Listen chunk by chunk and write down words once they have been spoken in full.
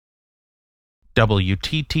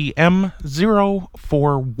WTTM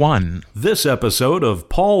 041. This episode of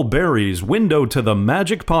Paul Berry's Window to the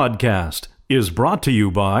Magic podcast is brought to you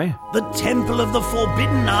by the Temple of the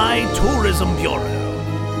Forbidden Eye Tourism Bureau.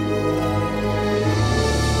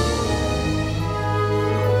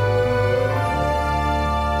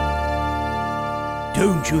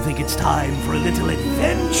 Don't you think it's time for a little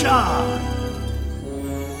adventure?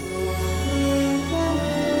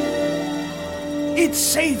 It's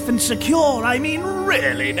safe and secure. I mean,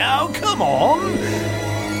 really now, come on.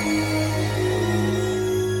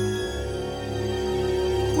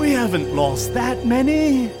 We haven't lost that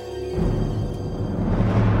many.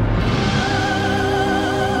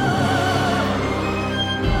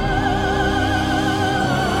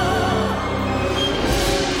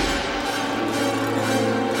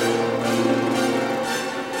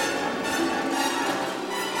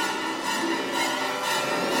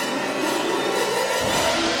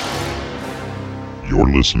 You're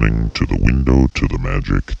listening to the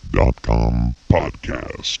WindowToTheMagic.com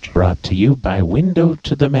podcast. Brought to you by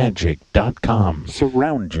WindowToTheMagic.com.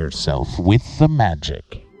 Surround yourself with the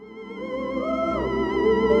magic.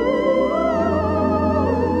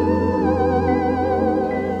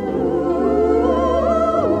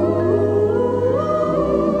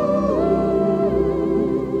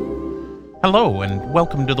 Hello, and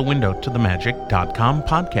welcome to the WindowToTheMagic.com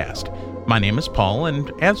podcast. My name is Paul,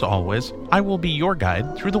 and as always, I will be your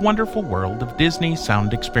guide through the wonderful world of Disney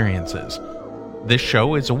sound experiences. This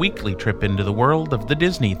show is a weekly trip into the world of the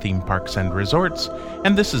Disney theme parks and resorts,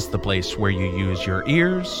 and this is the place where you use your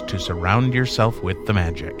ears to surround yourself with the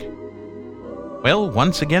magic. Well,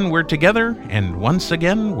 once again we're together, and once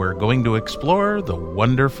again we're going to explore the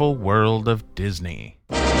wonderful world of Disney.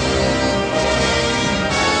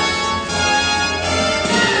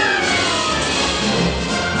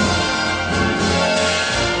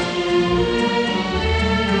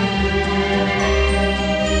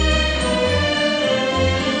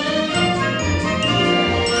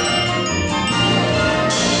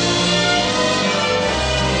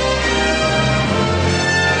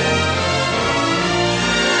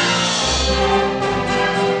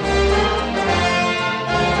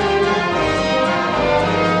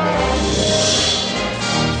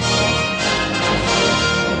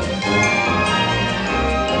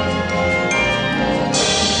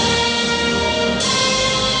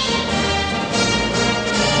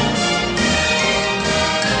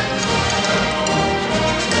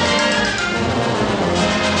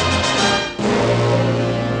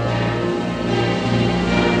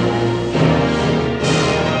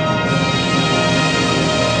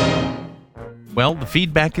 Well, the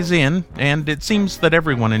feedback is in, and it seems that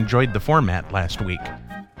everyone enjoyed the format last week.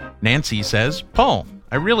 Nancy says, Paul,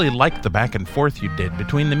 I really liked the back and forth you did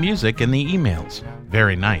between the music and the emails.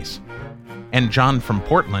 Very nice. And John from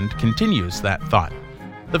Portland continues that thought.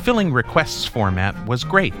 The filling requests format was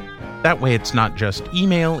great. That way it's not just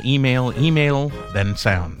email, then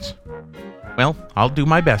sounds. Well, I'll do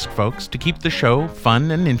my best, folks, to keep the show fun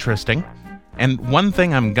and interesting. And one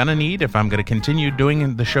thing I'm gonna need if I'm gonna continue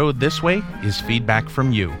doing the show this way is feedback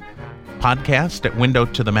from you.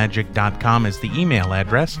 podcast@windowtothemagic.com is the email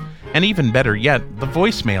address, and even better yet, the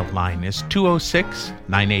voicemail line is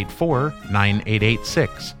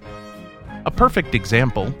 206-984-9886. A perfect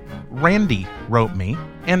example, Randy wrote me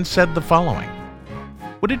and said the following.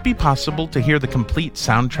 Would it be possible to hear the complete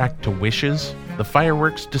soundtrack to Wishes, the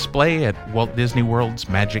fireworks display at Walt Disney World's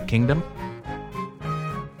Magic Kingdom?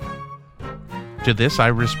 To this I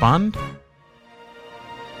respond,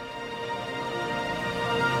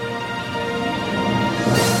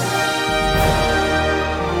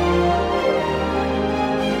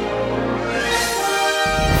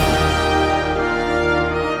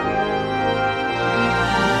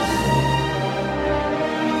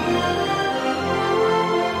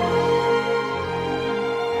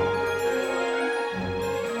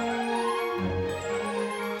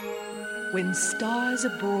 When stars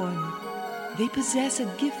are born, they possess a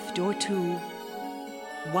gift or two.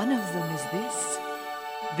 One of them is this.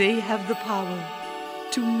 They have the power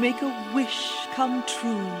to make a wish come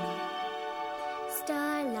true.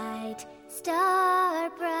 Starlight, star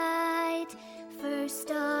bright, first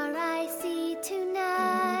star I see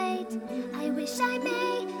tonight. I wish I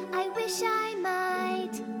may, I wish I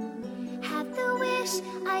might have the wish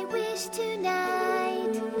I wish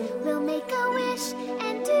tonight. We'll make a wish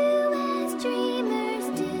and do as dreamers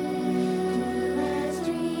do.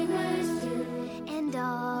 And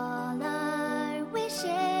all our wishes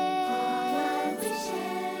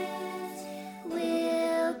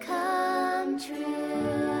will come true.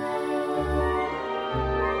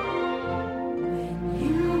 When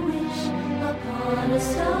you wish upon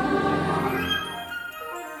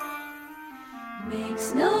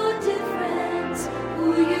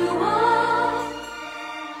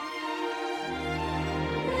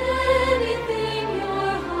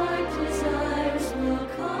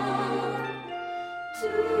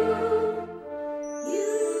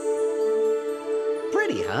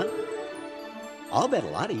bet a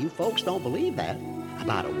lot of you folks don't believe that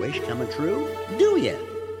about a wish coming true, do you?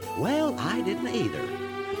 Well, I didn't either.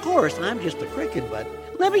 Of course, I'm just a cricket, but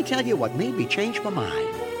let me tell you what made me change my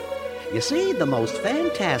mind. You see, the most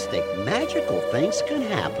fantastic, magical things can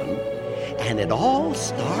happen, and it all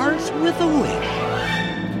starts with a wish.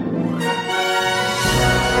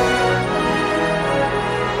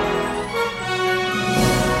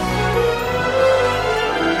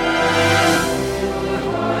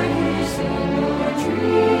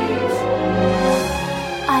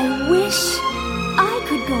 I wish I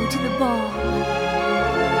could go to the ball.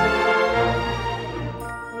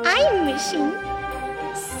 I'm wishing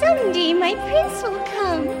someday my prince will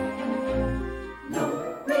come. No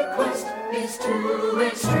request is too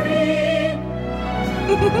extreme.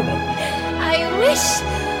 I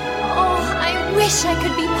wish I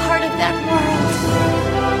could be part of that world.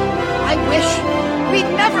 I wish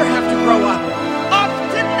we'd never have to grow up. Off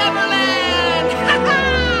to Neverland!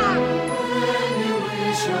 When you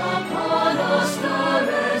wish upon a star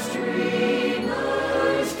as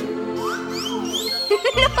dreamers do. You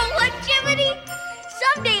know what, Jiminy?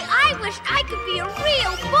 Someday I wish I could be a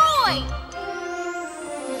real boy.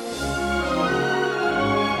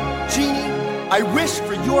 Genie, I wish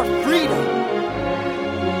for your freedom.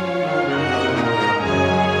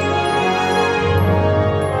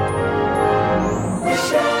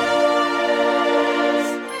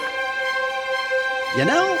 You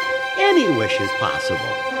know, any wish is possible.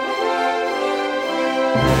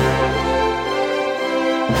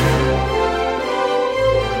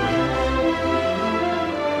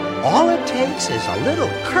 All it takes is a little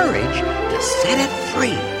courage to set it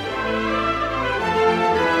free.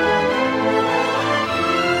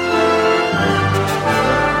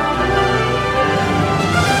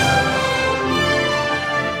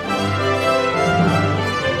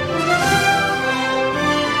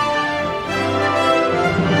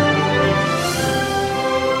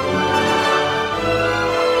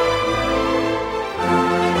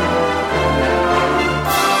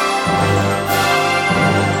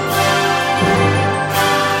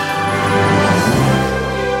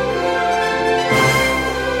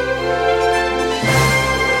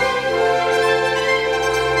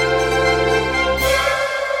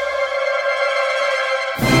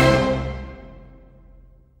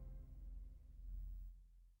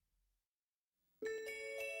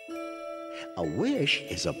 A wish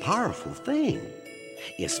is a powerful thing,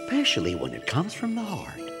 especially when it comes from the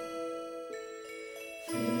heart.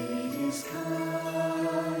 Fate is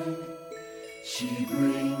kind. She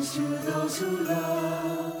brings to those who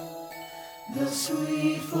love the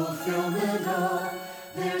sweet fulfillment of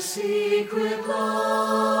their secret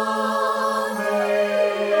longing.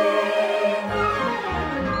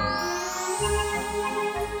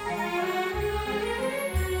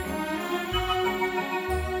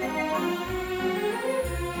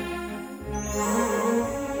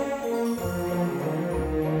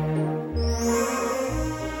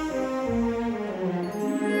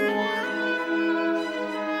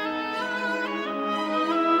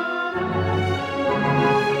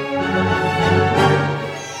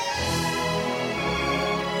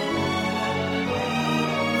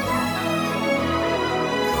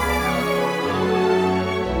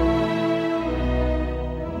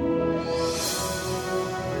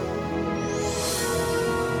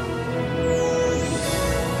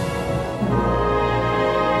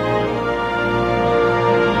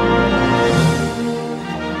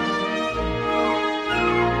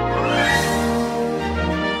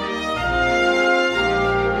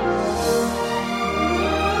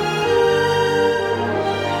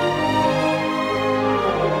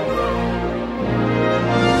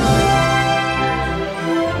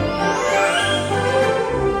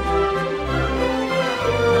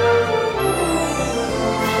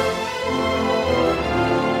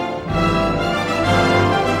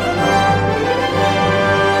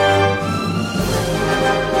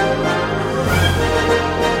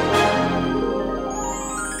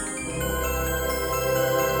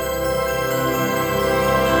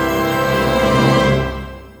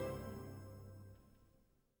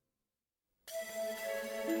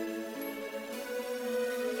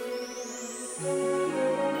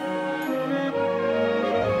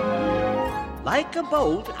 Like a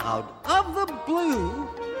bolt out of the blue,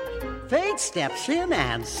 fate steps in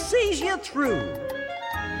and sees you through.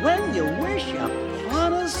 When you wish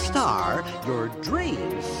upon a star, your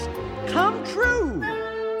dreams come true.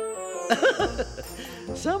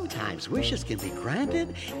 Sometimes wishes can be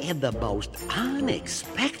granted in the most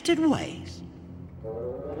unexpected ways.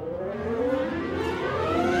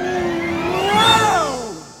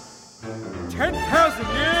 Whoa! 10,000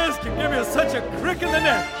 years can give you such a crick in the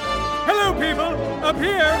neck. Hello, people, up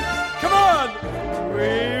here. Come on.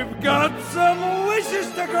 We've got some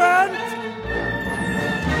wishes to grant.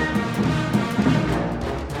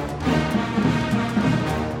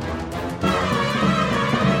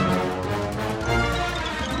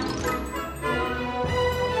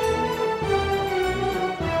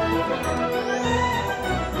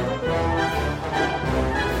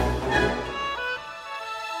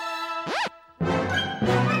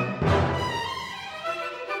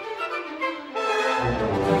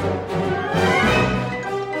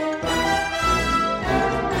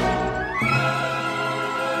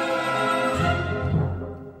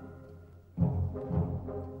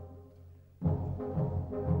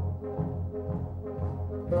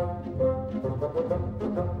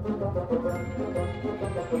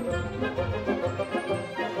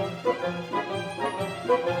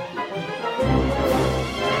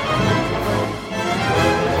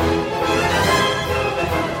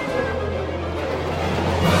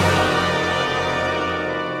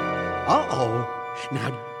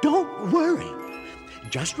 Now, don't worry.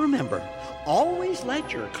 Just remember, always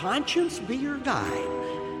let your conscience be your guide.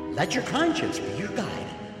 Let your conscience be your guide.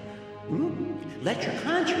 Let your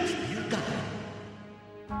conscience be your guide.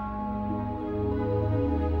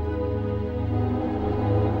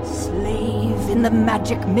 Slave in the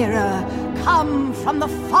magic mirror, come from the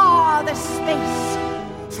farthest space.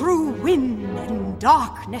 Through wind and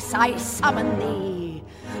darkness I summon thee.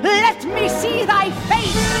 Let me see thy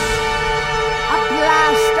face. A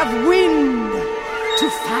blast of wind to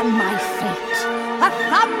fan my fate. A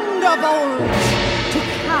thunderbolt to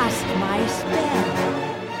cast my spell.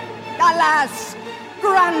 Alas,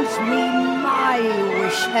 grant me my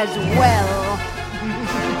wish as well.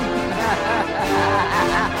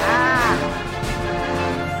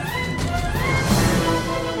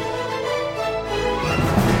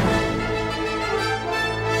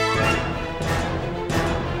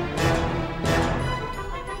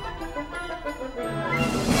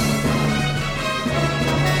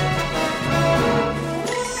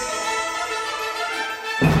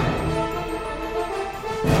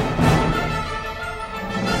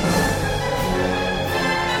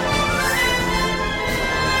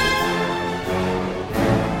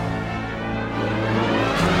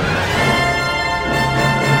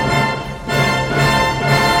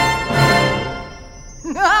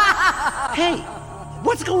 Hey,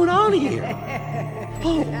 what's going on here?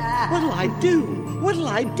 Oh, what'll I do? What'll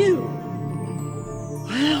I do?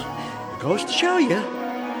 Well, it goes to show you,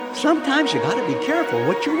 sometimes you gotta be careful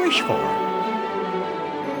what you wish for.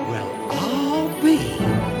 Well, I'll be.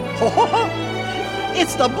 Oh,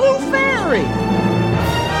 it's the Blue Fairy!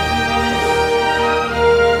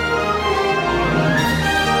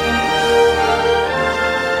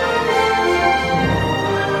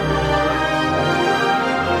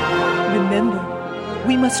 Remember,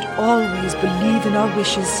 we must always believe in our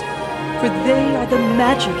wishes, for they are the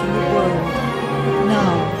magic in the world.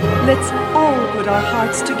 Now, let's all put our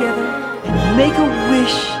hearts together and make a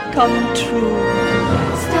wish come true.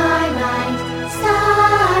 Starlight,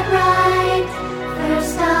 star bright, first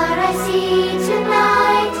star I see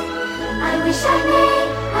tonight. I wish I may,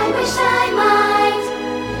 I wish I might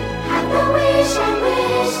have the wish I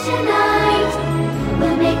wish tonight.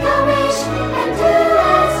 We'll make a wish and do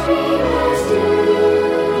as dreamers do.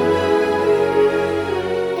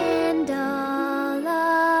 And all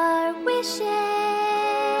our wishes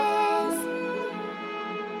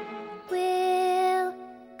will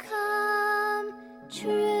come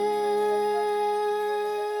true.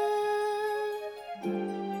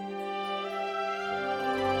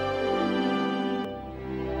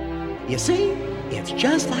 You see, it's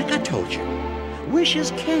just like I told you.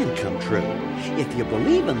 Wishes can come true if you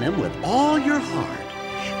believe in them with all your heart.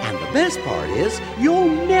 And the best part is, you'll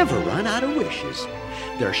never run out of wishes.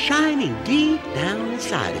 They're shining deep down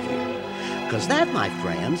inside of you. Because that, my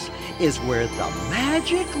friends, is where the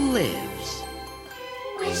magic lives.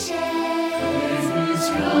 Wishes,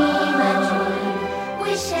 dream and joy.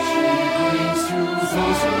 Wishes,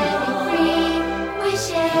 set me free.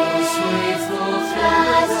 Wishes,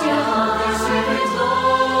 trust your heart.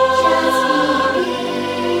 Just believe.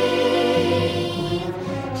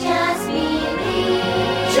 Just believe.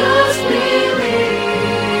 Just believe.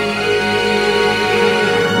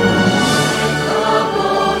 The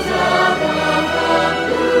bolt above the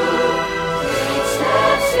blue, it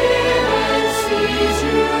steps in and sees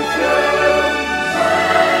you through.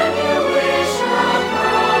 When you wish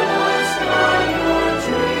upon a star, your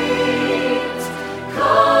dreams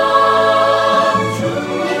come.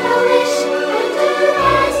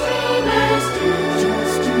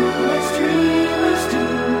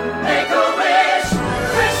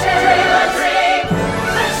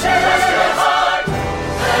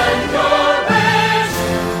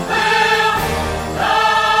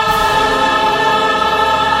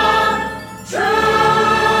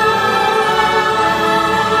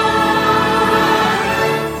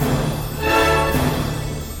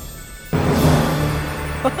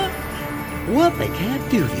 what they can't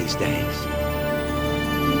do these days.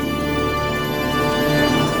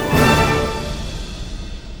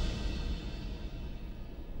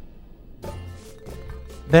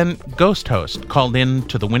 Then Ghost Host called in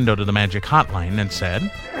to the Window to the Magic hotline and said,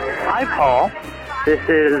 "Hi, Paul. This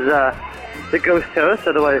is the Ghost Host,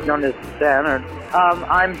 otherwise known as Dan.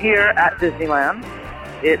 I'm here at Disneyland.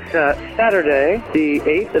 It's Saturday, the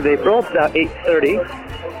 8th of April. It's about 8:30.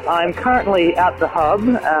 I'm currently at the hub,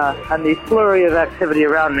 and the flurry of activity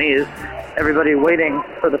around me is everybody waiting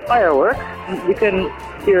for the fireworks. You can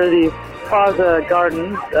hear the Plaza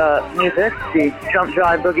Gardens music, the Jump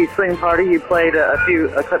Jive Boogie Swing Party you played a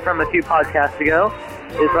clip from a few podcasts ago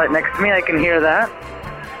is right next to me. I can hear that.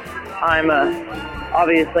 I'm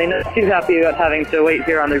obviously not too happy about having to wait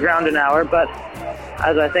here on the ground an hour, but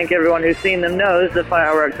as I think everyone who's seen them knows, the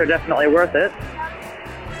fireworks are definitely worth it.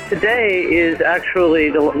 Today was actually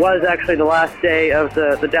the last day of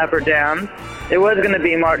the Dapper Dans. It was going to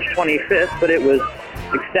be March 25th, but it was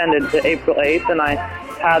extended to April 8th, and I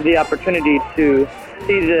had the opportunity to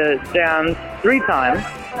see the Dans 3 times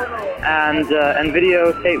and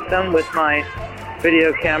videotape them with my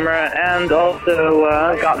video camera, and also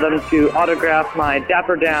got them to autograph my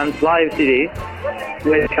Dapper Dans live CD,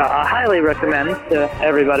 which I highly recommend to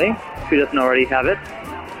everybody who doesn't already have it.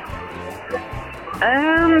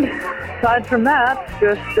 And aside from that,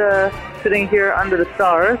 just sitting here under the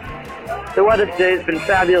stars. The weather today has been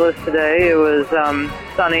fabulous today. It was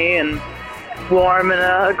sunny and warm, and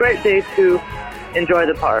a great day to enjoy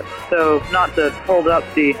the park. So not to hold up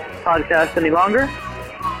the podcast any longer.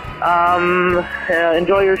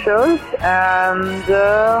 Enjoy your shows, and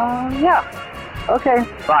yeah. Okay,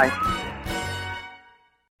 bye.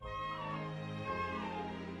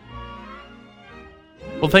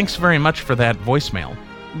 Well, thanks very much for that voicemail.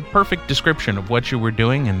 Perfect description of what you were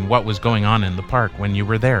doing and what was going on in the park when you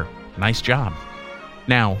were there. Nice job.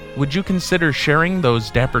 Now, would you consider sharing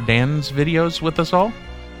those Dapper Dans videos with us all?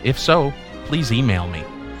 If so, please email me.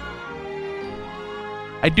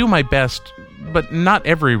 I do my best, but not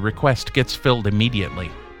every request gets filled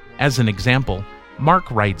immediately. As an example,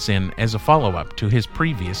 Mark writes in as a follow-up to his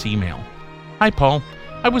previous email. Hi, Paul.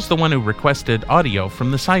 I was the one who requested audio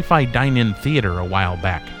from the Sci-Fi Dine-In Theater a while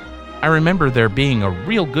back. I remember there being a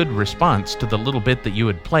real good response to the little bit that you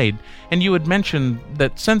had played, and you had mentioned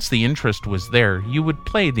that since the interest was there, you would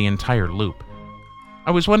play the entire loop.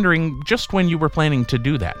 I was wondering just when you were planning to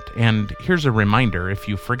do that, and here's a reminder if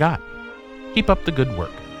you forgot. Keep up the good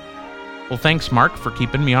work. Well, thanks, Mark, for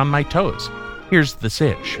keeping me on my toes. Here's the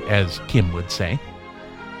sitch, as Kim would say.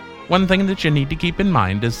 One thing that you need to keep in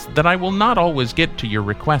mind is that I will not always get to your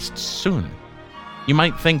requests soon. You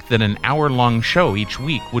might think that an hour-long show each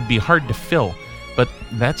week would be hard to fill, but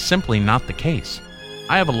that's simply not the case.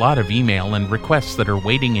 I have a lot of email and requests that are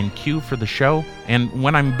waiting in queue for the show, and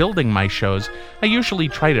when I'm building my shows, I usually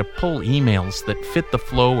try to pull emails that fit the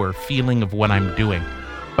flow or feeling of what I'm doing.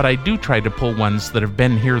 But I do try to pull ones that have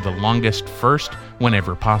been here the longest first,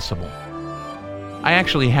 whenever possible. I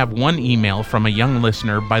actually have one email from a young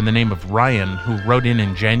listener by the name of Ryan who wrote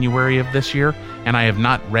in January of this year, and I have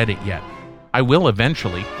not read it yet. I will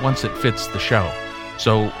eventually, once it fits the show.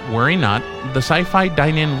 So worry not, the Sci-Fi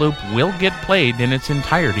Dine-In loop will get played in its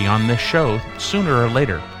entirety on this show sooner or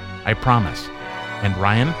later. I promise. And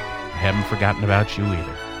Ryan, I haven't forgotten about you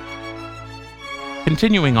either.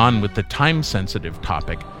 Continuing on with the time-sensitive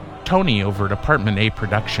topic, Tony over at Apartment A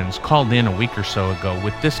Productions called in a week or so ago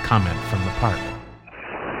with this comment from the park.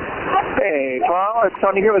 Hey, Paul, it's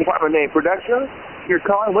Tony here with Apartment A Productions. You're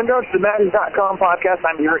calling WindowsToTheMagic.com podcast.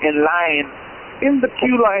 I'm here in line, in the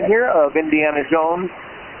queue line here of Indiana Jones.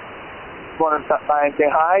 Just want to stop by and say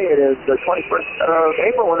hi. It is the 21st of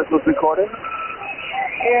April when this was recorded.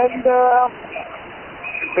 And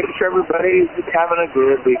making sure everybody's just having a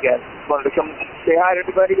good weekend. Just wanted to come say hi to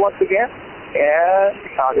everybody once again. And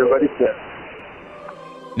how's everybody doing?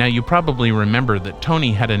 Now, you probably remember that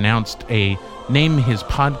Tony had announced a Name His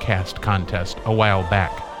Podcast contest a while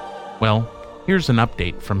back. Well, here's an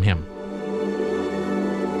update from him.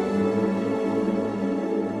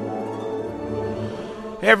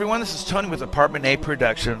 Hey everyone, this is Tony with Apartment A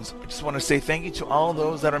Productions. I just want to say thank you to all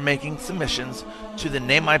those that are making submissions to the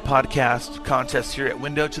Name My Podcast contest here at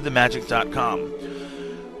WindowToTheMagic.com.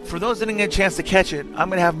 For those that didn't get a chance to catch it, I'm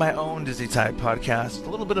going to have my own Disney Tide podcast, a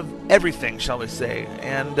little bit of everything, shall we say,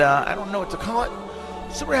 and I don't know what to call it,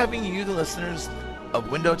 so we're having you, the listeners of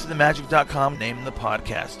WindowToTheMagic.com, name the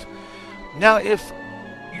podcast. Now, if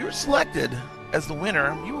you're selected as the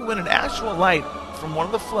winner, you will win an actual light from one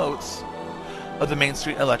of the floats of the Main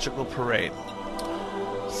Street Electrical Parade.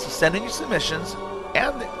 So send in your submissions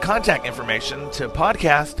and contact information to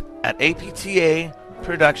podcast at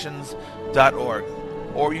aptaproductions.org.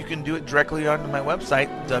 Or you can do it directly onto my website,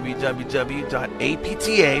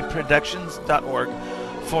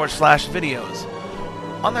 www.aptaproductions.org/videos.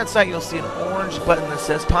 On that site, you'll see an orange button that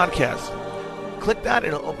says podcast. Click that,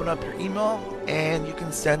 it'll open up your email, and you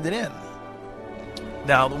can send it in.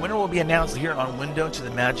 Now, the winner will be announced here on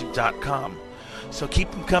windowtothemagic.com. So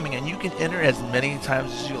keep them coming, and you can enter as many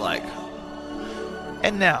times as you like.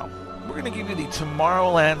 And now, we're going to give you the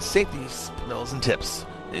Tomorrowland safety spills and tips.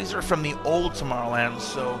 These are from the old Tomorrowland,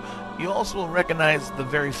 so you also will recognize the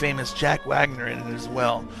very famous Jack Wagner in it as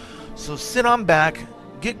well. So sit on back,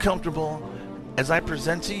 get comfortable, as I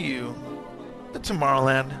present to you the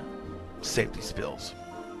Tomorrowland safety spills.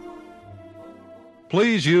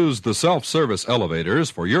 Please use the self-service elevators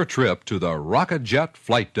for your trip to the Rocket Jet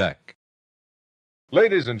flight deck.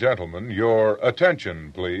 Ladies and gentlemen, your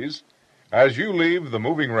attention, please. As you leave the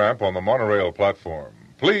moving ramp on the monorail platform,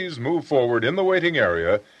 please move forward in the waiting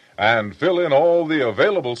area and fill in all the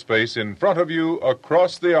available space in front of you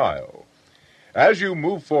across the aisle. As you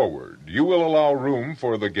move forward, you will allow room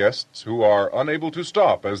for the guests who are unable to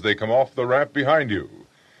stop as they come off the ramp behind you.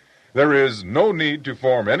 There is no need to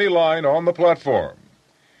form any line on the platform.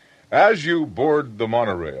 As you board the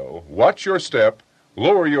monorail, watch your step,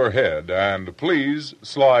 lower your head, and please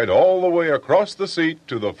slide all the way across the seat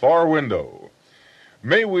to the far window.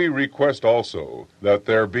 May we request also that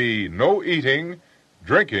there be no eating,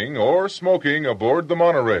 drinking, or smoking aboard the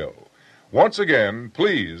monorail. Once again,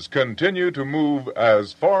 please continue to move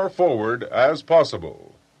as far forward as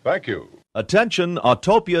possible. Thank you. Attention,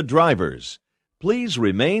 Autopia drivers. Please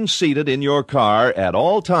remain seated in your car at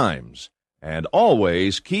all times, and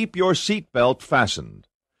always keep your seatbelt fastened.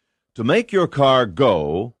 To make your car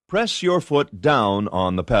go, press your foot down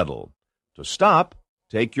on the pedal. To stop,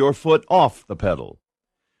 take your foot off the pedal.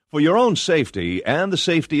 For your own safety and the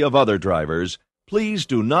safety of other drivers, please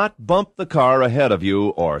do not bump the car ahead of you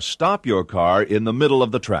or stop your car in the middle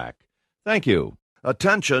of the track. Thank you.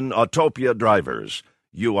 Attention, Autopia drivers.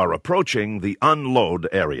 You are approaching the unload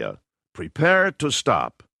area. Prepare to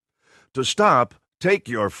stop. To stop, take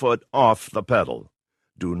your foot off the pedal.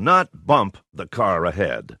 Do not bump the car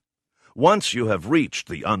ahead. Once you have reached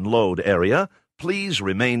the unload area, please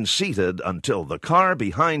remain seated until the car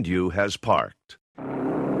behind you has parked.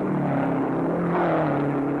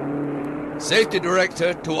 Safety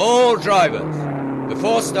Director to all drivers.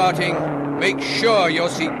 Before starting, make sure your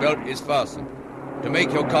seatbelt is fastened. To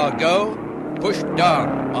make your car go, push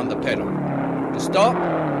down on the pedal. To stop,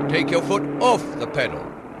 take your foot off the pedal.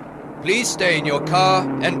 Please stay in your car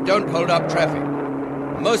and don't hold up traffic.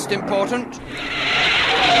 Most important,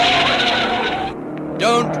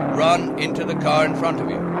 don't run into the car in front of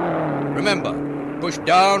you. Remember, push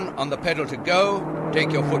down on the pedal to go,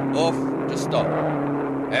 take your foot off to stop.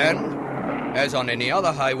 And, as on any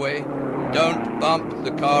other highway, don't bump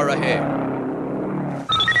the car ahead.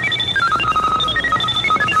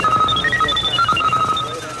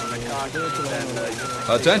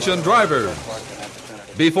 Attention drivers!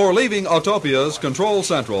 Before leaving Autopia's Control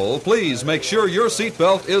Central, please make sure your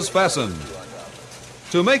seatbelt is fastened.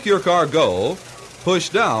 To make your car go, push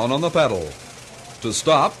down on the pedal. To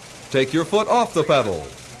stop, take your foot off the pedal.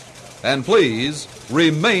 And please,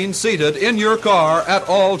 remain seated in your car at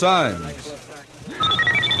all times.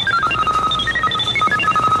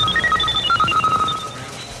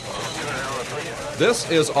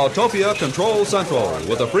 This is Autopia Control Central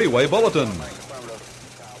with a freeway bulletin.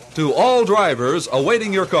 To all drivers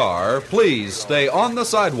awaiting your car, please stay on the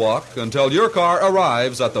sidewalk until your car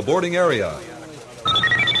arrives at the boarding area.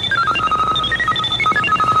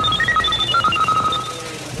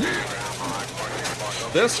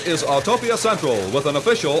 This is Autopia Central with an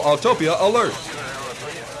official Autopia alert.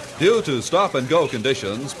 Due to stop-and-go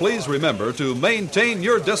conditions, please remember to maintain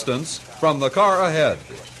your distance from the car ahead.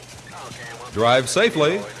 Drive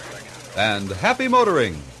safely and happy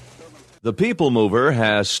motoring. The People Mover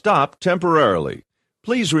has stopped temporarily.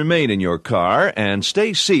 Please remain in your car and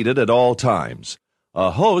stay seated at all times.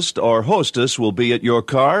 A host or hostess will be at your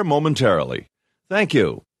car momentarily. Thank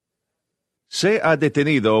you. Se ha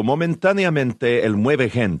detenido momentáneamente el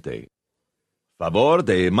mueve gente. Favor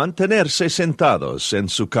de mantenerse sentados en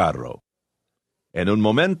su carro. En un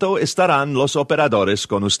momento estarán los operadores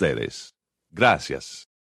con ustedes. Gracias.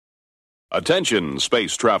 Attention,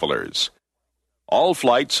 space travelers. All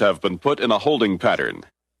flights have been put in a holding pattern.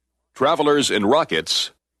 Travelers in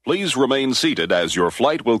rockets, please remain seated as your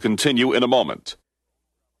flight will continue in a moment.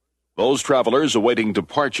 Those travelers awaiting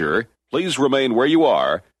departure, please remain where you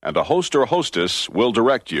are, and a host or hostess will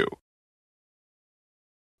direct you.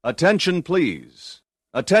 Attention, please.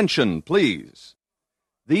 Attention, please.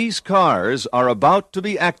 These cars are about to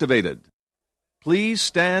be activated. Please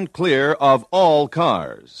stand clear of all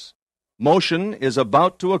cars. Motion is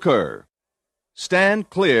about to occur.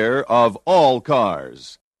 Stand clear of all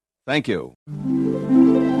cars. Thank you. You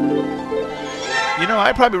know,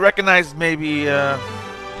 I probably recognized maybe 2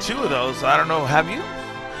 of those. I don't know, have you?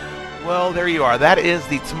 Well, there you are. That is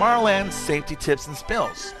the Tomorrowland Safety Tips and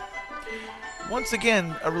Spills. Once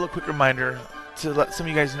again, a real quick reminder to let some of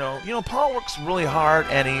you guys know, Paul works really hard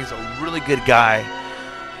and he's a really good guy.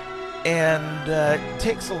 And it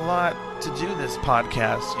takes a lot to do this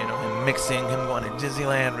podcast, him mixing, him going to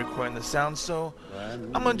Disneyland, recording the sound. So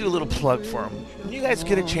I'm going to do a little plug for him. When you guys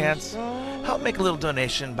get a chance, help make a little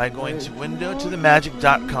donation by going to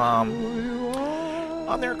windowtothemagic.com.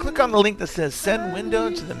 On there, click on the link that says send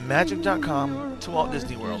windowtothemagic.com to Walt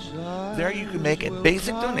Disney World. There you can make a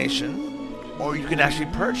basic donation, or you can actually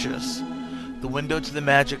purchase the Window to the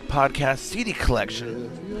Magic podcast CD collection,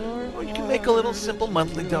 or you can make a little simple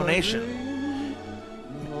monthly donation.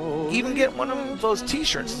 Even get one of those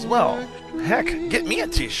t-shirts as well. Heck, get me a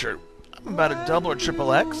t-shirt. I'm about a double or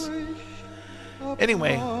triple X.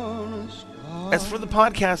 Anyway, as for the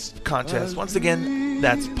podcast contest, once again,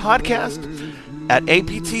 that's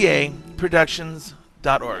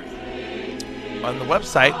podcast@aptaproductions.org. On the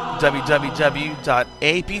website,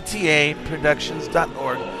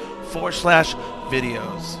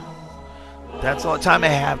 www.aptaproductions.org/videos. That's all the time I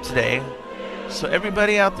have today. So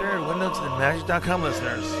everybody out there, windowtothemagic.com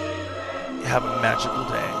listeners, have a magical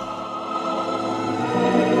day.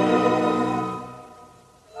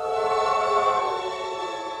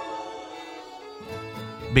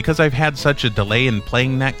 Because I've had such a delay in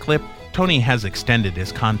playing that clip, Tony has extended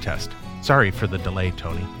his contest. Sorry for the delay,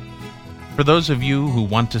 Tony. For those of you who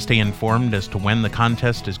want to stay informed as to when the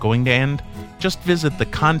contest is going to end, just visit the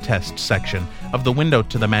contest section of the Window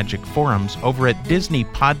to the Magic forums over at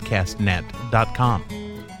DisneyPodcastNet.com.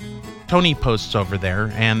 Tony posts over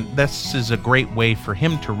there, and this is a great way for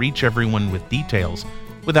him to reach everyone with details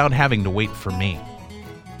without having to wait for me.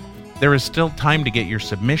 There is still time to get your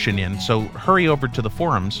submission in, so hurry over to the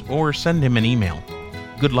forums or send him an email.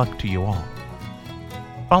 Good luck to you all.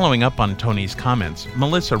 Following up on Tony's comments,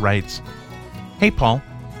 Melissa writes, "Hey Paul,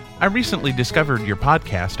 I recently discovered your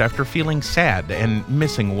podcast after feeling sad and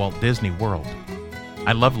missing Walt Disney World.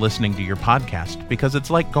 I love listening to your podcast because it's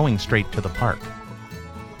like going straight to the park.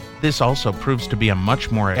 This also proves to be a much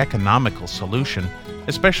more economical solution,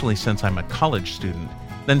 especially since I'm a college student,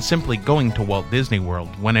 than simply going to Walt Disney World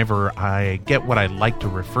whenever I get what I like to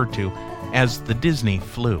refer to as the Disney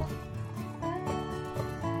flu.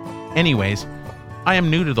 Anyways, I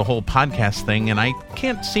am new to the whole podcast thing and I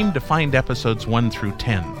can't seem to find episodes 1 through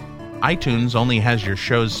 10. iTunes only has your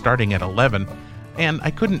shows starting at 11, and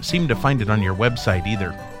I couldn't seem to find it on your website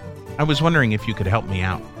either. I was wondering if you could help me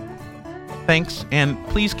out. Thanks, and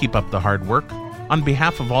please keep up the hard work. On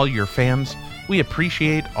behalf of all your fans, we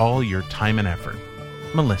appreciate all your time and effort.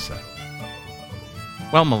 Melissa."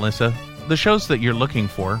 Well, Melissa, the shows that you're looking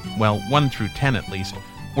for, well, 1 through 10 at least,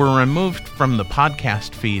 were removed from the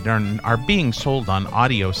podcast feed and are being sold on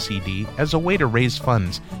audio CD as a way to raise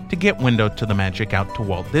funds to get Window to the Magic out to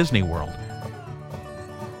Walt Disney World.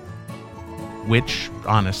 Which,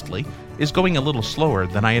 honestly, is going a little slower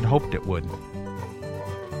than I had hoped it would.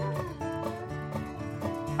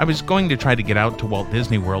 I was going to try to get out to Walt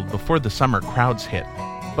Disney World before the summer crowds hit,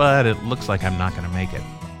 but it looks like I'm not going to make it.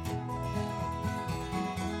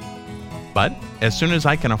 But as soon as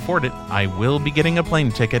I can afford it, I will be getting a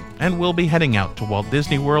plane ticket and will be heading out to Walt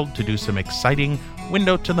Disney World to do some exciting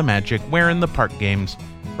Window to the Magic Where in the Park games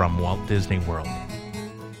from Walt Disney World.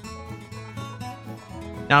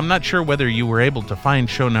 Now, I'm not sure whether you were able to find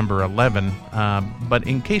show number 11, but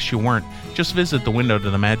in case you weren't, just visit the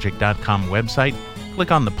windowtothemagic.com website, click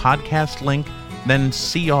on the podcast link, then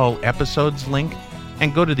see all episodes link,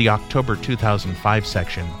 and go to the October 2005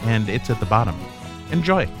 section, and it's at the bottom.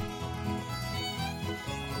 Enjoy!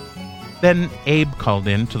 Then Abe called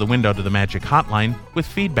in to the Window to the Magic hotline with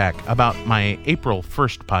feedback about my April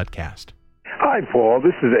 1st podcast. Hi, Paul.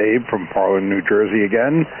 This is Abe from Parlin, New Jersey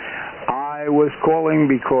again. I was calling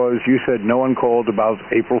because you said no one called about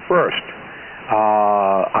April 1st.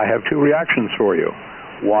 I have 2 reactions for you.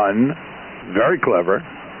 1, very clever.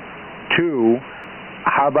 2,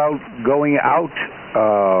 how about going out?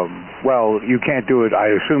 Well, you can't do it. I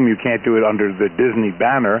assume you can't do it under the Disney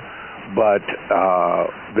banner. But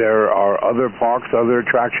there are other parks, other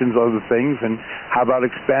attractions, other things, and how about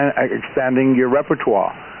expanding your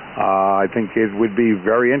repertoire? I think it would be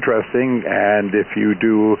very interesting, and if you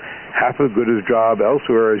do half as good a job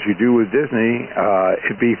elsewhere as you do with Disney,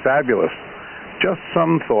 it'd be fabulous. Just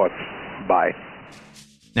some thoughts. Bye.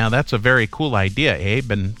 Now, that's a very cool idea,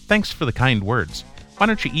 Abe, and thanks for the kind words. Why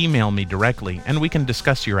don't you email me directly, and we can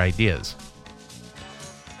discuss your ideas.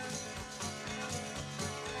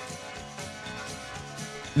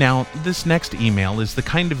 Now, this next email is the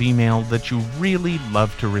kind of email that you really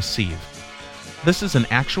love to receive. This is an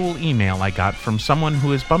actual email I got from someone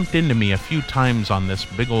who has bumped into me a few times on this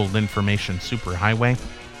big old information superhighway,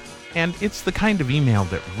 and it's the kind of email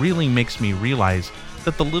that really makes me realize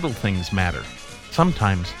that the little things matter,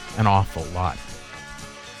 sometimes an awful lot.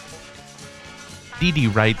 Dee Dee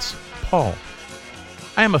writes, Paul,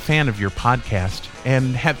 I am a fan of your podcast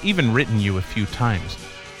and have even written you a few times.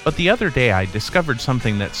 But the other day I discovered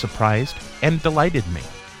something that surprised and delighted me.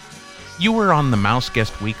 You were on the Mouse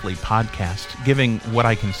Guest Weekly podcast, giving what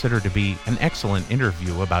I consider to be an excellent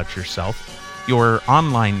interview about yourself, your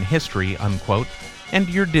online history, unquote, and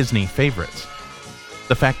your Disney favorites.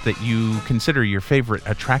 The fact that you consider your favorite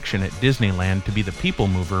attraction at Disneyland to be the People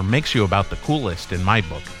Mover makes you about the coolest in my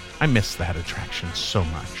book. I miss that attraction so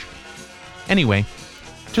much. Anyway,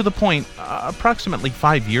 to the point, approximately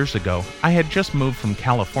 5 years ago, I had just moved from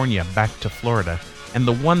California back to Florida, and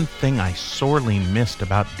the one thing I sorely missed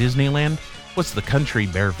about Disneyland was the Country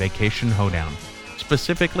Bear Vacation Hoedown,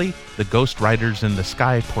 specifically the Ghost Riders in the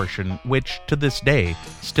Sky portion, which, to this day,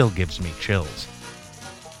 still gives me chills.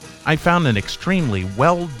 I found an extremely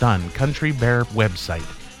well-done Country Bear website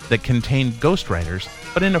that contained Ghost Riders,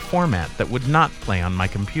 but in a format that would not play on my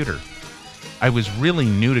computer. I was really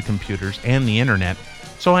new to computers and the internet,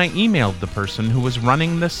 so I emailed the person who was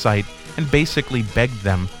running this site and basically begged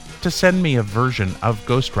them to send me a version of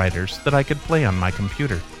Ghost Riders that I could play on my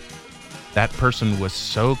computer. That person was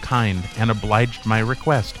so kind and obliged my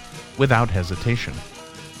request without hesitation.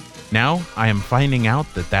 Now I am finding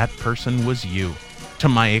out that that person was you, to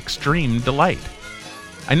my extreme delight.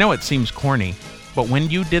 I know it seems corny, but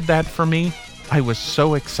when you did that for me, I was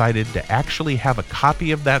so excited to actually have a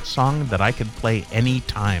copy of that song that I could play any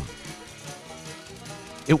time.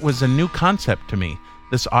 It was a new concept to me,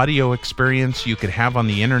 this audio experience you could have on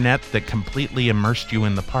the internet that completely immersed you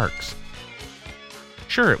in the parks.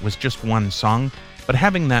 Sure, it was just one song, but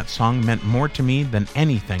having that song meant more to me than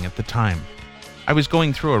anything at the time. I was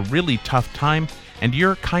going through a really tough time, and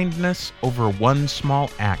your kindness over one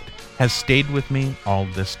small act has stayed with me all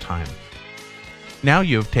this time. Now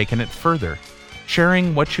you have taken it further,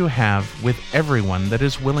 sharing what you have with everyone that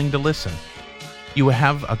is willing to listen. You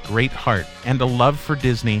have a great heart and a love for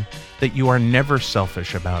Disney that you are never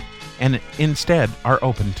selfish about, and instead are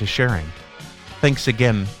open to sharing. Thanks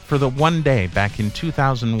again for the one day back in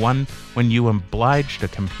 2001 when you obliged a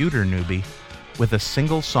computer newbie with a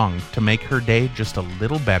single song to make her day just a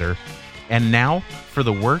little better, and now for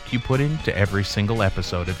the work you put into every single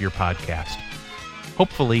episode of your podcast.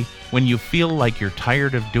 Hopefully, when you feel like you're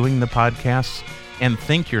tired of doing the podcasts and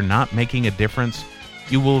think you're not making a difference,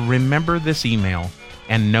 you will remember this email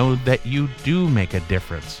and know that you do make a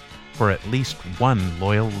difference for at least one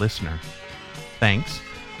loyal listener. Thanks,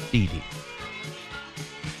 Dee Dee.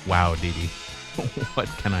 Wow, Dee Dee. What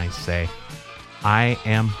can I say? I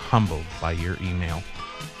am humbled by your email.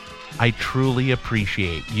 I truly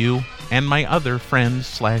appreciate you and my other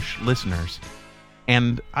friends/listeners,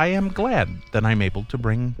 and I am glad that I'm able to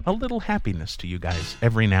bring a little happiness to you guys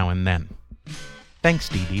every now and then. Thanks,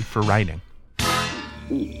 Dee Dee, for writing.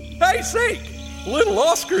 Hey, Zeke! Little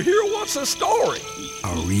Oscar here wants a story.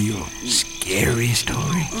 A real scary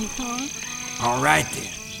story? All right, then.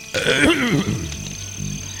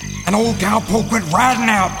 An old cowpoke went riding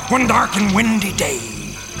out one dark and windy day.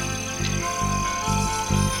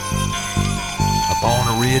 Upon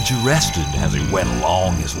a ridge he rested as he went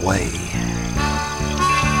along his way.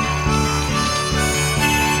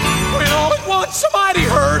 When all at once somebody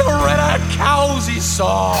heard a red-eyed cow as he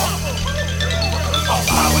saw.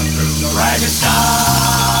 Plowing through the ragged side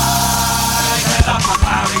and up a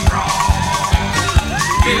cloudy road.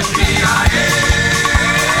 Yippee-yi-yi,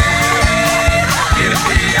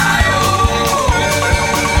 yippee-yi-oh.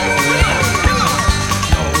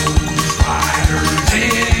 Ghost riders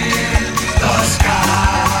in the sky.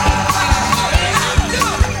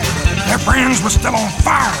 Their brands were still on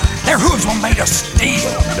fire. Their hooves were made of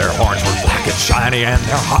steel. Their horns were black and shiny, and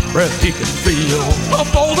their hot breath he could feel. A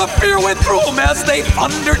bolt of fear went through them as they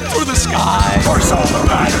thundered through the sky. Of course, all the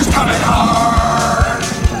riders coming hard,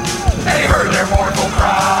 they heard their mournful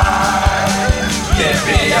cry.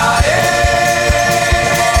 Yippee-yi-yi,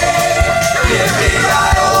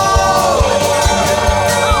 yippee-yi-oh.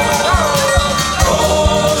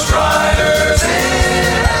 Ghost riders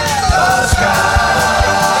in the sky.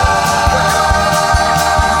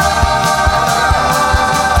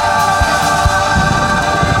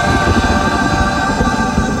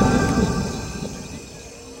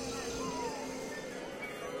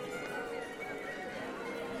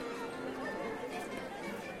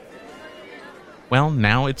 Well,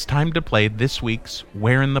 now it's time to play this week's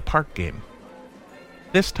Where in the Park game.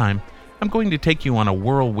 This time, I'm going to take you on a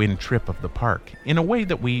whirlwind trip of the park in a way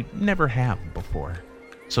that we never have before.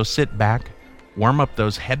 So sit back, warm up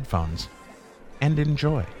those headphones, and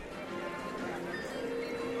enjoy.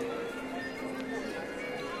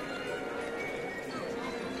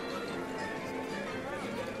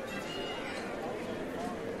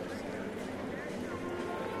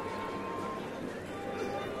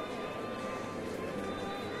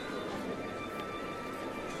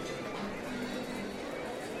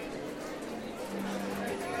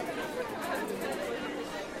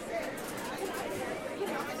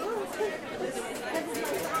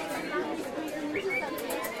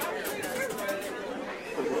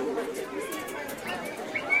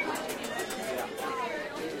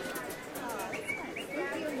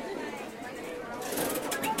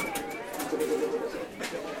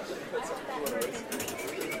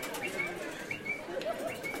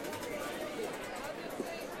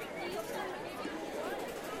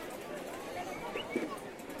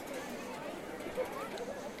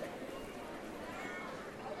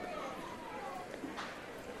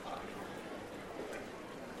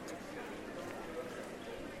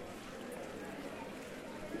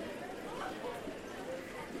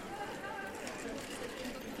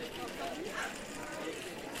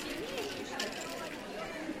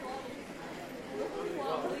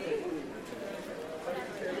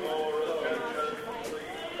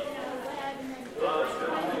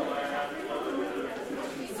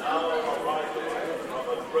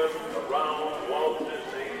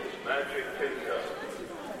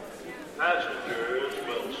 Passengers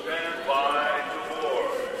will stand by to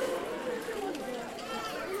board.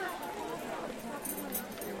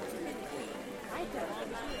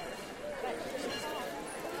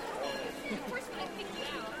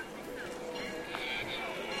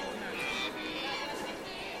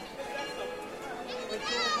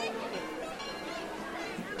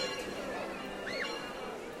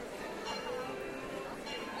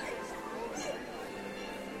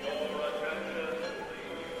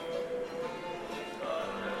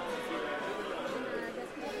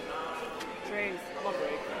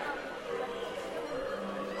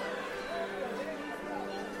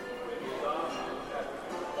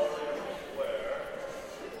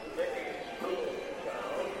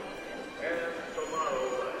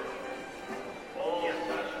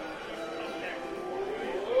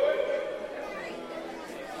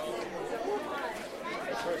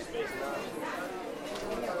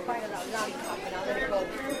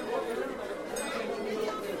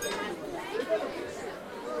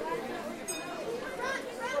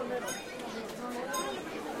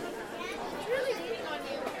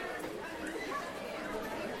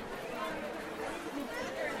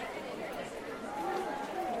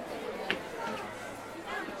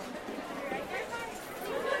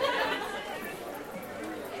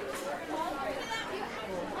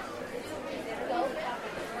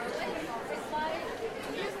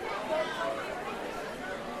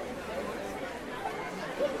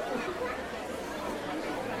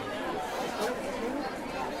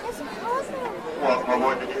 Welcome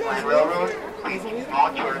aboard the Disneyland Railroad. Please keep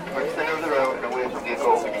small children towards the center of the road and away from vehicle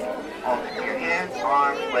opening. All secure your hands,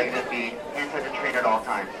 arms, legs, and feet inside the train at all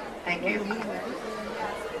times. Thank you.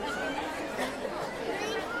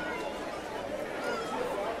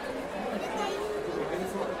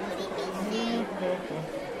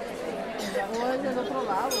 Del otro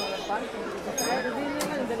lado del parque.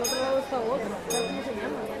 Del otro lado está otro. ¿Cómo se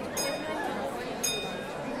llama?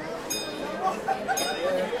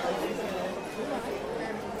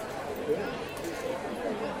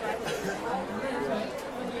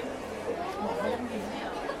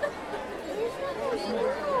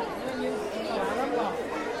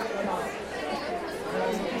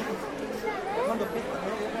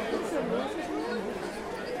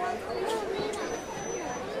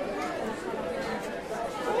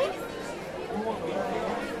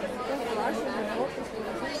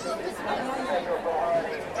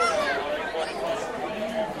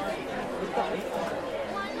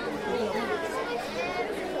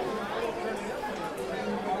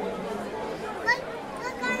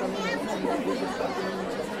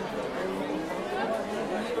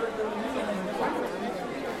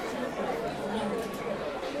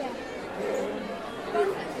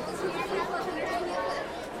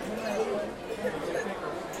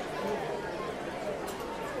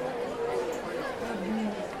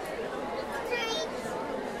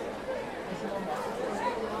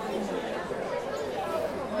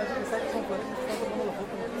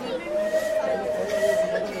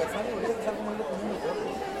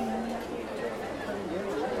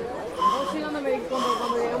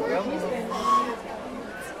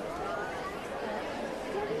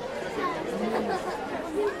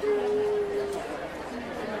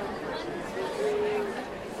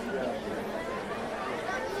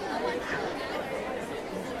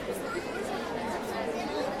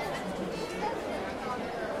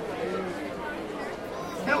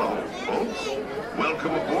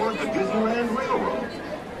 Welcome aboard the Disneyland Railroad.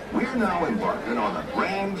 We're now embarking on a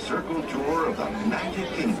grand circle tour of the Magic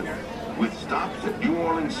Kingdom, with stops at New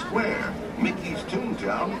Orleans Square, Mickey's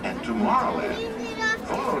Toontown, and Tomorrowland,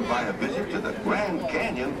 followed by a visit to the Grand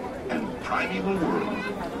Canyon and Primeval World.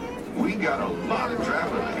 We got a lot of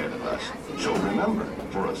traveling ahead of us, so remember,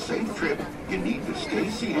 for a safe trip, you need to stay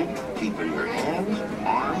seated, keeping your hands,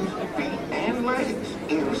 arms, feet, and legs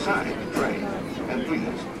inside the train. And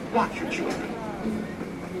please, watch your children.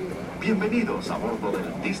 Bienvenidos a bordo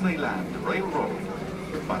del Disneyland Railroad.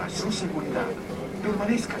 Para su seguridad,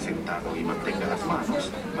 permanezca sentado y mantenga las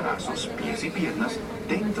manos, brazos, pies y piernas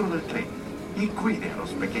dentro del tren y cuide a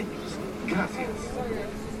los pequeños. Gracias.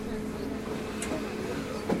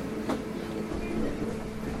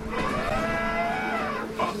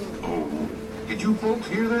 Did you folks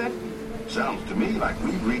hear that? Sounds to me like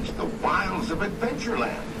we've reached the wilds of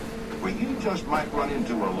Adventureland, where you just might run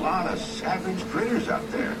into a lot of savage critters out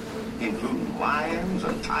there, including lions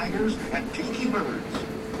and tigers and tiki birds.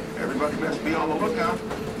 Everybody must be on the lookout.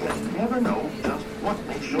 You never know just what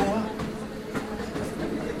may show up.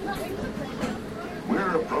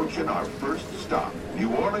 We're approaching our first stop,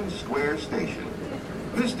 New Orleans Square Station.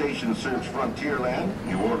 This station serves Frontierland,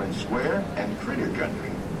 New Orleans Square, and Critter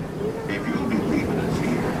Country. If you'll be leaving us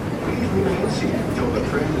here, please remain seated until the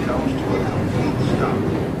train comes to a complete stop.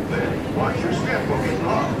 Then watch your step while getting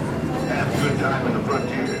off. Have a good time in the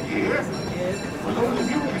frontier, you hear? For those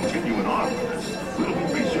of you continuing on with us, we'll be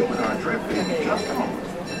resuming our trip in just a moment.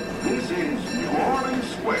 This is New Orleans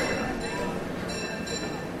Square.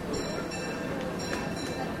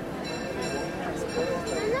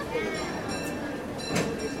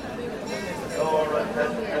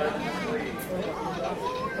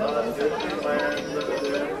 Vamos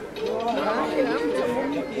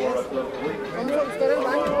a buscar el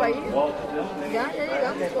baño para ir. Ya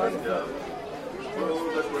llegamos.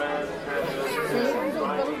 Sí, vamos a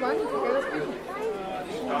buscar el baño porque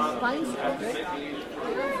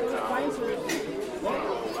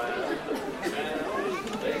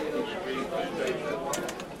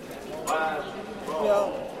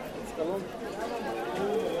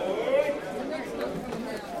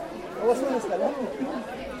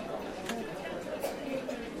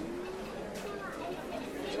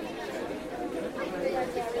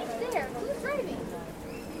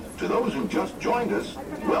To those who just joined us,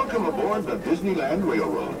 welcome aboard the Disneyland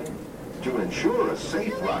Railroad. To ensure a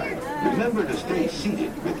safe ride, remember to stay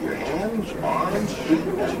seated with your hands, arms, feet,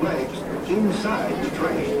 and legs inside the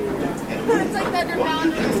train. And it's like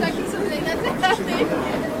Thunderbound for a second, something that's happening.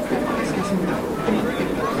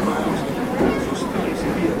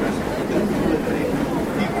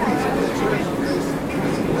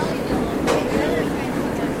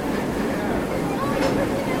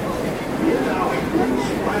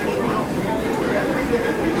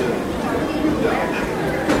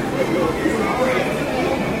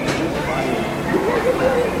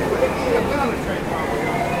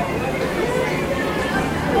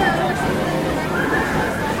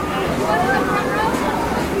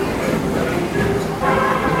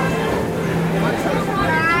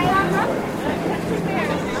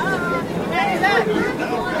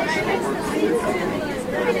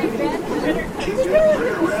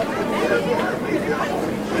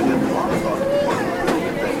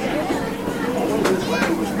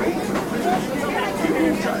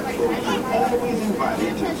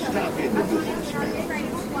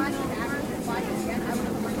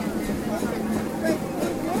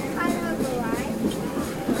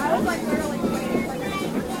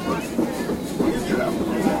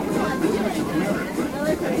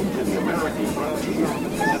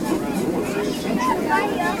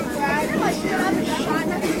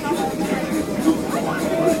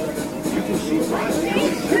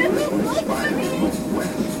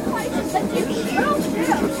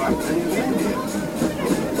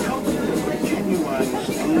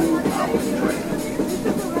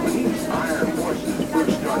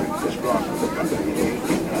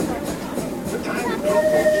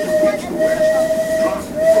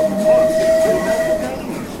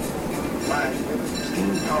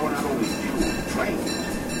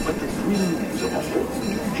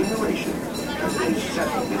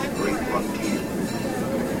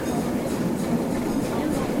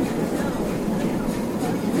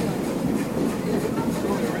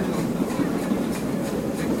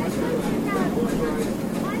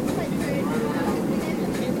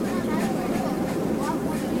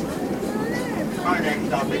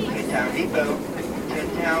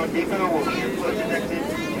 Toontown Depot will be your closest exit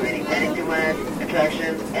to any Penningtonland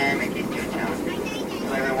attractions and Mickey's Toontown.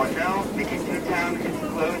 So everyone know, Mickey's Toontown is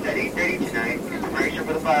closed at 8:30 tonight in preparation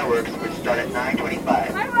for the fireworks, which start start at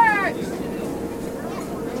 9:25.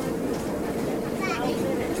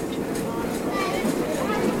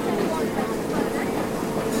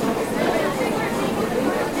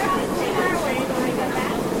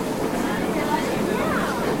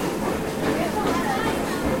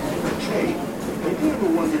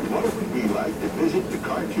 Visit the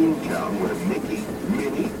cartoon town where Mickey,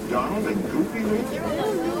 Minnie, Donald, and Goofy live?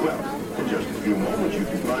 Well, in just a few moments you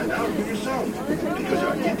can find out for yourself, because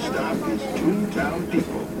our next stop is Toontown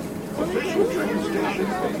Depot, official train station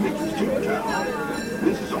of Mickey's Toontown.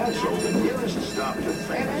 This is also the nearest stop to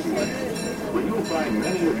Fantasyland, where you'll find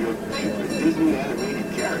many of your favorite Disney animated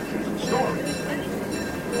characters and stories.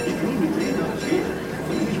 If you leave us here,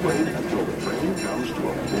 please wait until the train comes to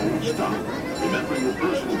a full stop. Remember your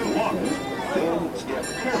personal belongings. Then step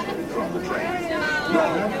carefully from the train.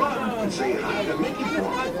 Y'all have fun and say hi to Mickey for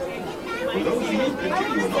me. For those of you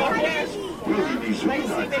continuing on with us, we'll be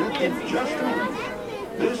resuming our trip in just a minute.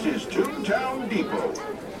 This is Toontown Depot.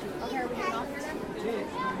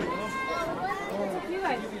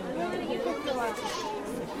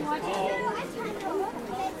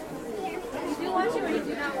 Do you watch it or you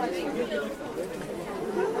do not watch it?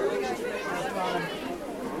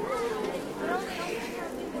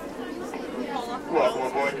 Welcome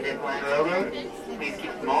aboard the Disneyland Railroad. Please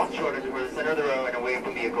keep small children toward the center of the row and away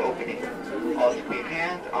from vehicle openings. Also clean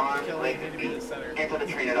hands, arms, legs, and feet. Enter the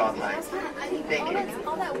train at all times. Thank you.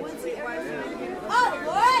 Oh,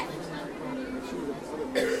 what?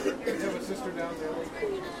 You have a sister down there?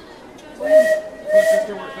 Your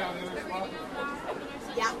sister works down the other spot?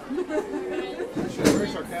 Yeah. She was very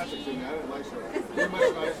sarcastic to me. I didn't like her. You're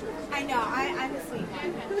much nicer. I know. I'm the sweet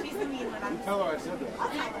one. She's the mean one. Tell her I said that. I'll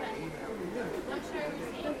tell her.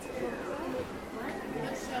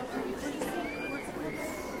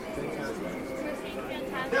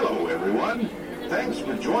 Hello, everyone. Thanks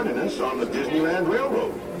for joining us on the Disneyland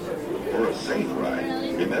Railroad. For a safe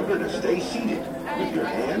ride, remember to stay seated with your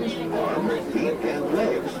hands, arms, feet, and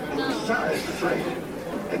legs inside the train.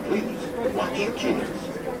 And please, watch your kids.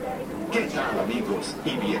 ¿Qué tal, amigos?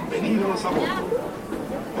 Y bienvenidos a bordo.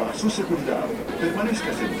 Para su seguridad,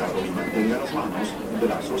 permanezca sentado y mantenga las manos,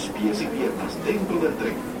 brazos, pies y piernas dentro del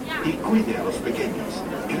tren. Y cuide a los pequeños.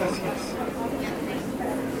 Gracias.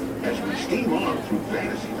 As we steam on through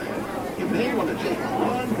Fantasyland, you may want to take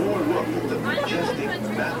one more look at the majestic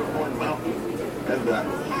Matterhorn Mountain and the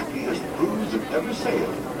happiest cruise that ever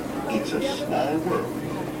sailed. It's a small world.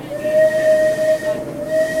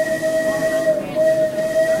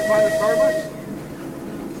 Find the Starbucks?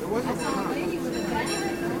 There wasn't one.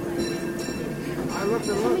 I looked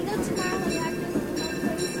and looked. Can we go tomorrow and have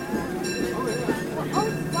this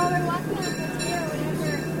while we're walking on the pier or whatever,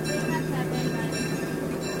 they have that bed ride.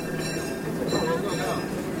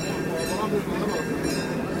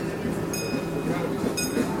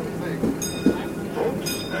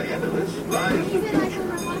 Folks, ahead of us lies the future.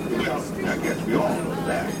 Well, I guess we all know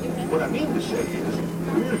that. What I mean to say is,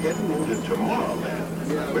 we're heading into Tomorrowland,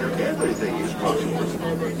 where everything is possible.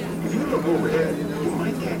 If you look overhead, you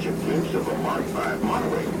might catch a glimpse of a Mark V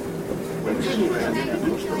monorail. When Disneyland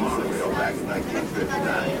introduced the monorail back in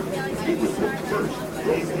 1959, it was the first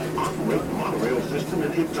daily operating monorail system in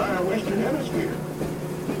the entire Western Hemisphere.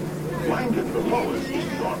 Winding below us is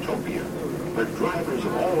the Autopia, where drivers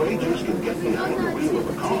of all ages can get behind the wheel of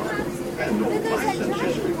a car, and no license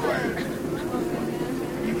is required.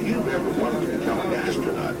 If you've ever wanted to become an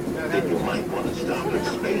astronaut, then you might want to stop at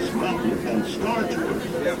Space Mountain and Star Tours,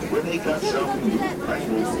 where they got some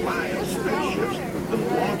incredible flying spaceships that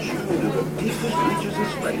launch you into the deepest reaches of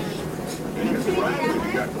space. And you can ride if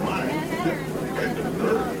you got the mind and the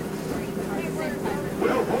nerve.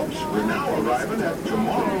 Well, folks, we're now arriving at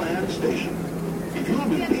Tomorrowland Station. If you'll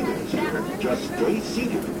be leaving us here, just stay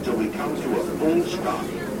seated until we come to a full stop.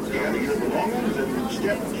 Gather your belongings and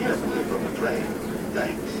step carefully from the train.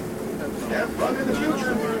 Thanks. Have fun in the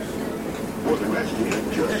future. For the rest of you,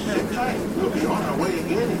 just sit tight. We'll be on our way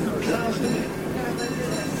again in just a minute.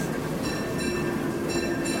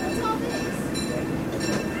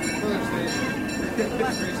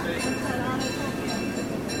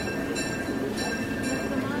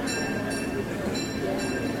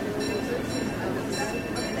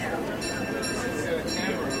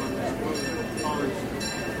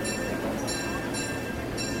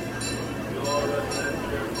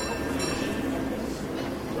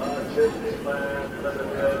 Disneyland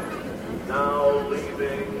Limited, now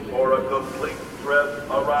leaving for a complete trip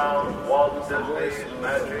around Walt Disney's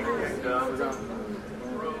Magic Kingdom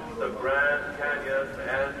through the Grand Canyon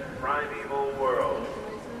and Primeval World.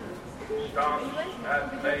 Stops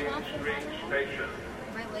at Main Street Station,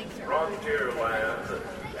 Frontierland,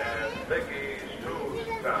 and Mickey's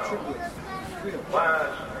Toontown.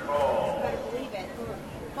 Last call.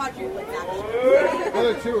 The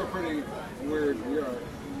other two are pretty weird. We are.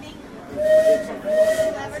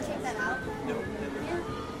 Ever take that out? No.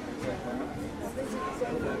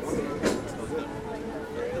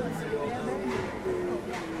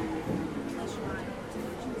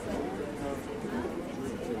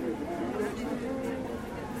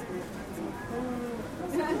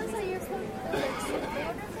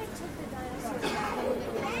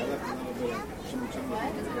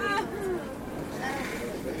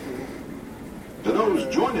 To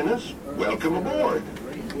those joining us, welcome aboard.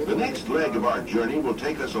 The next leg of our journey will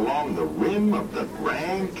take us along the rim of the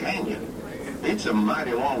Grand Canyon. It's a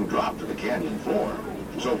mighty long drop to the canyon floor,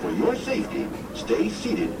 so for your safety, stay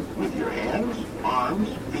seated with your hands, arms,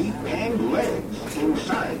 feet, and legs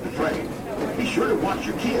inside the train. Be sure to watch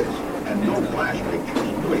your kids and no flash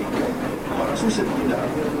pictures, please. Para su seguridad,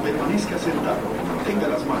 permanezca sentado, tenga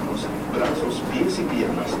las manos, brazos, pies y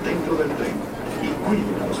piernas dentro del tren y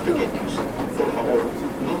cuide a los pequeños. Por favor,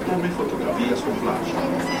 no tome fotografías con flash.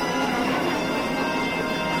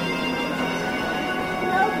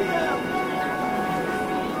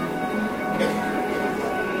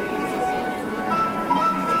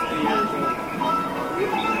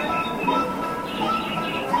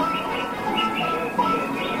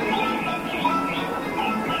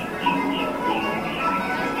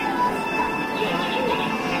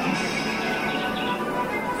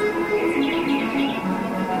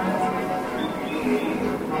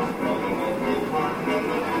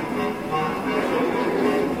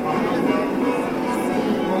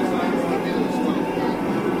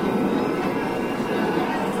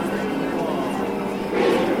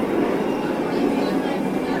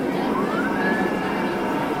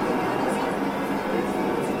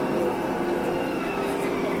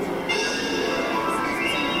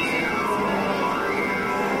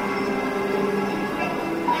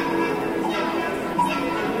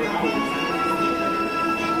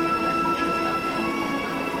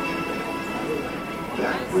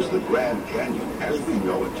 Was the Grand Canyon as we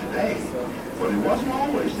know it today, but it wasn't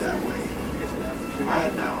always that way.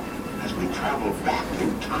 Right now, as we travel back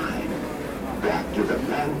in time, back to the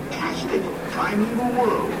fantastic primeval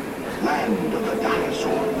world, land of the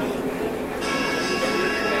dinosaurs.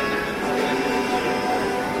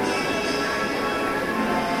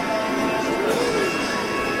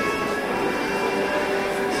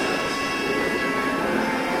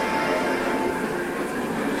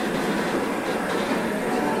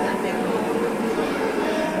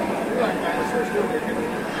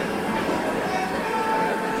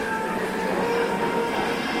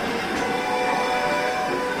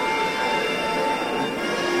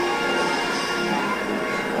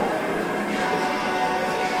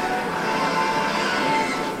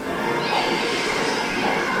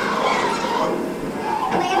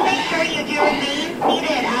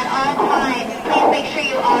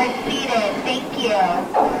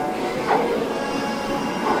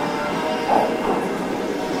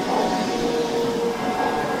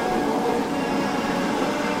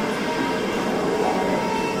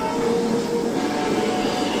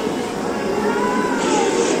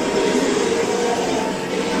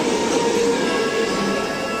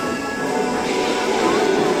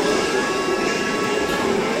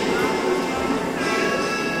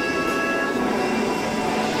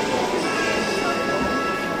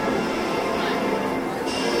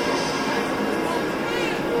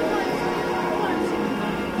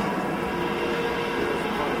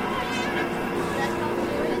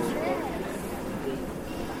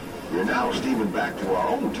 We're now steaming back to our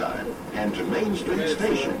own time and to Main Street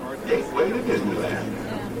Station, gateway to Disneyland.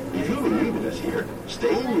 If you'll be leaving us here,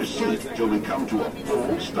 stay in your seat till we come to a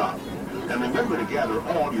full stop. And remember to gather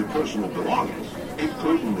all your personal belongings,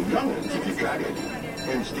 including the young'uns if you got any,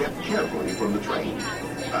 and step carefully from the train.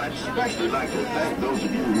 I'd especially like to thank those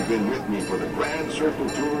of you who've been with me for the Grand Circle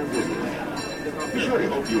Tour of Disneyland. We surely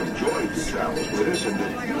hope you enjoyed your travels with us and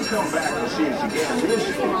that you'll come back and see us again real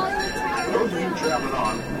soon. For those of you traveling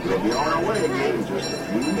on, we'll be on our way again in just a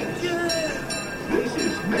few minutes. This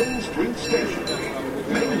is Main Street Station,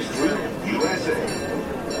 Main Street, USA.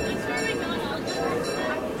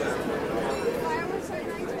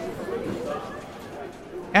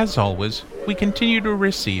 As always, we continue to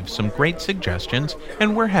receive some great suggestions,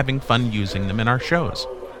 and we're having fun using them in our shows.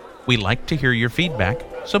 We like to hear your feedback,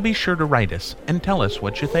 so be sure to write us and tell us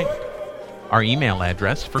what you think. Our email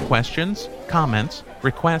address for questions, comments,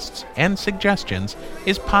 requests, and suggestions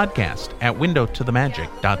is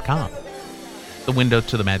podcast@windowtothemagic.com. The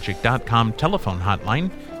windowtothemagic.com telephone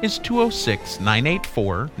hotline is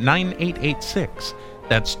 206-984-9886.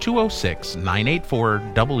 That's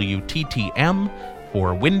 206-984-WTTM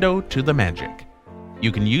for Window to the Magic.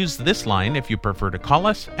 You can use this line if you prefer to call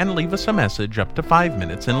us and leave us a message up to 5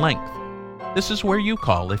 minutes in length. This is where you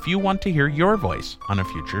call if you want to hear your voice on a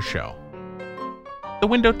future show. The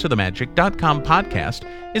WindowToTheMagic.com podcast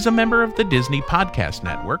is a member of the Disney Podcast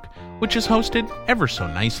Network, which is hosted ever so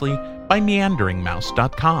nicely by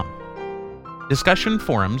MeanderingMouse.com. Discussion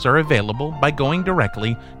forums are available by going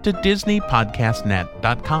directly to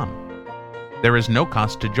DisneyPodcastNet.com. There is no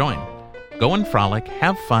cost to join. Go and frolic,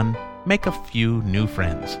 have fun, make a few new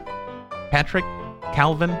friends. Patrick,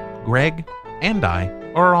 Calvin, Greg, and I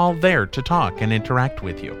are all there to talk and interact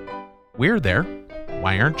with you. We're there.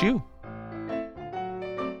 Why aren't you?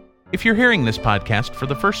 If you're hearing this podcast for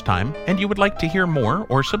the first time and you would like to hear more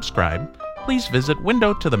or subscribe, please visit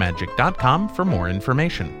WindowToTheMagic.com for more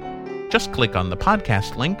information. Just click on the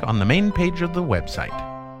podcast link on the main page of the website.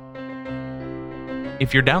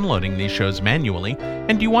 If you're downloading these shows manually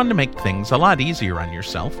and you want to make things a lot easier on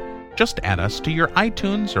yourself, just add us to your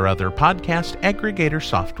iTunes or other podcast aggregator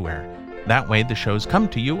software. That way the shows come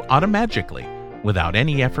to you automatically, without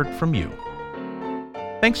any effort from you.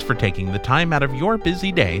 Thanks for taking the time out of your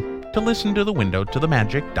busy day to listen to the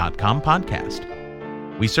WindowToTheMagic.com podcast.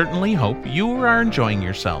 We certainly hope you are enjoying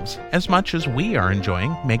yourselves as much as we are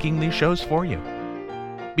enjoying making these shows for you.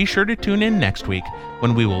 Be sure to tune in next week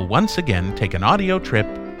when we will once again take an audio trip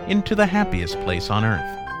into the happiest place on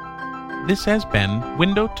earth. This has been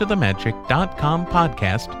WindowToTheMagic.com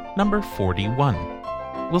podcast number 41.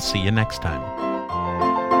 We'll see you next time.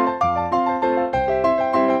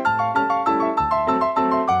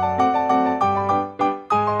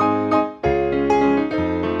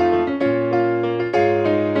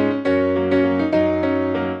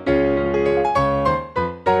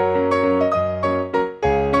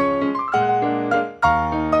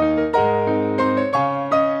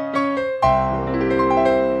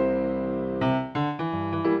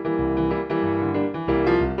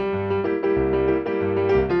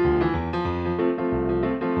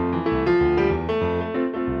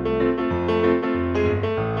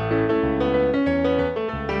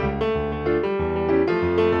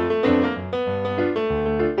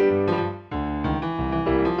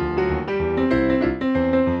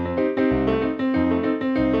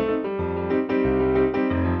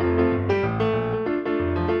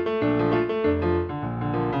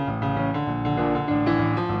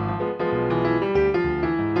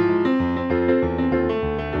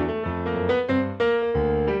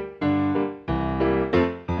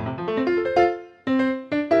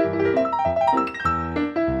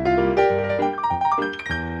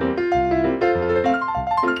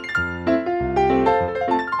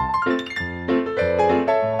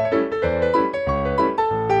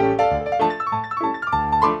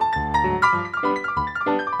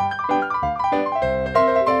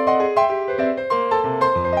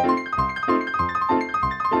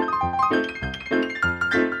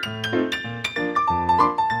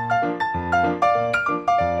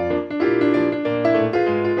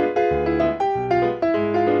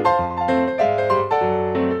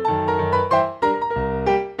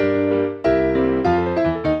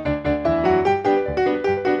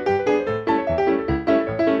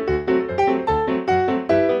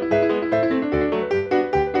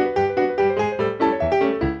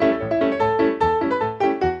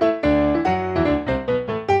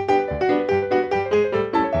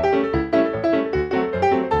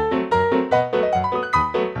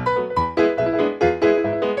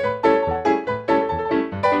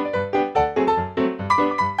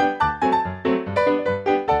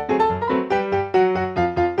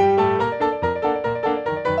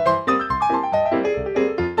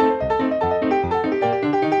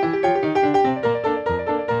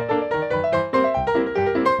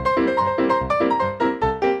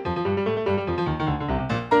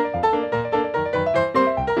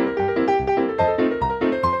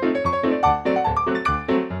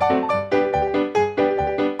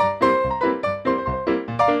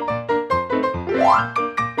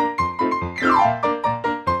 Yeah.